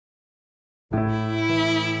One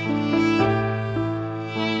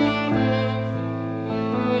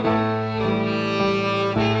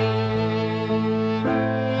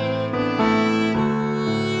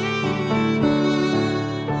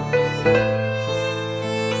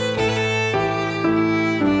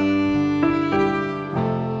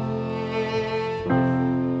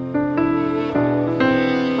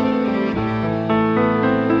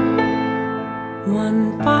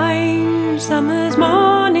fine summer's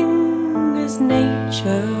morning, as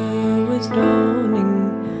nature was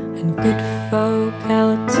dawning, and good folk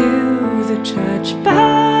held to the church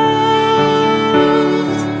bells.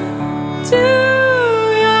 Two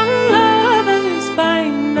young lovers by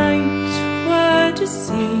night were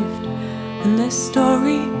deceived, and their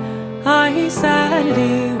story I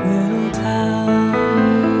sadly will tell.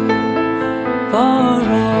 For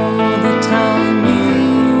all the town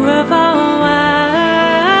knew of our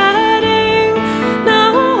wedding,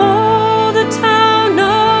 now all the town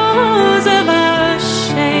knows of our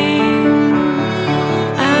shame.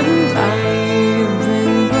 And I've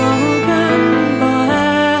been broken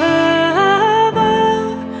forever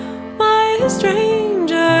by a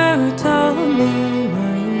stranger who told me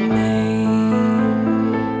my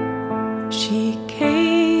name. She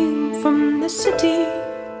came from the city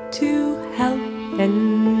to help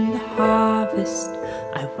in the harvest.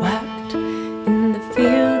 I worked in the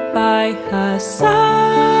field by her side,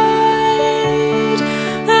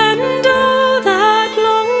 and all that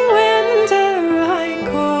long winter I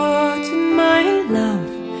courted my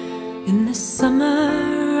love. In the summer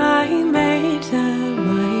I made her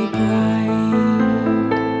my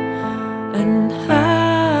bride, and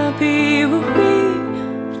happy were we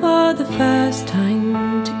for the first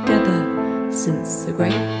time together since the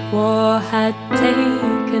Great War had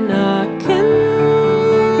taken our kin.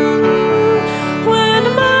 When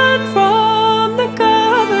a man from the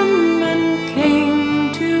government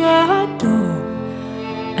came to our door,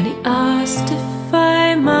 and he asked if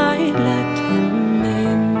I might let him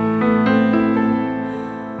in,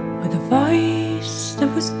 with a voice that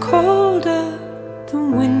was colder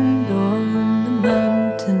than wind on the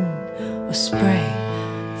mountain, or spray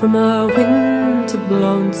from a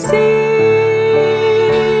winter-blown sea.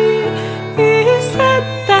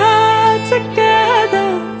 Together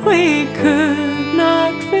we could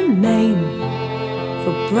not remain,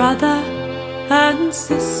 for brother and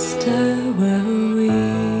sister were we.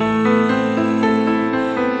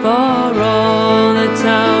 For all the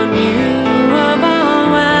town knew of our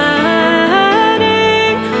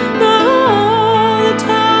wedding, now all the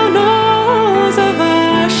town knows of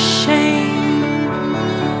our shame.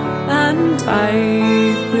 And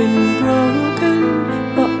I've been broken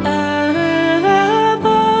forever,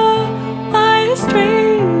 a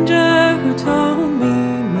stranger who told me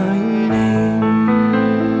my name.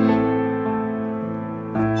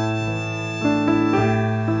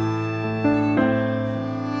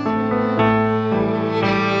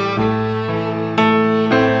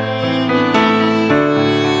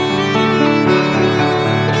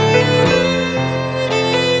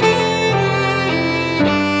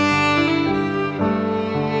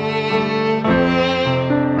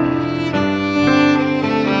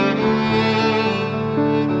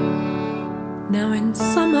 Now in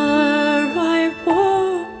summer I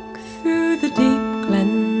walk through the deep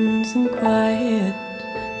glens in quiet,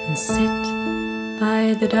 and sit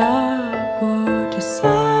by the dark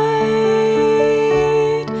waterside,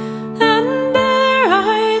 and there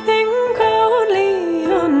I think only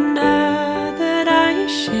on her that I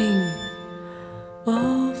shame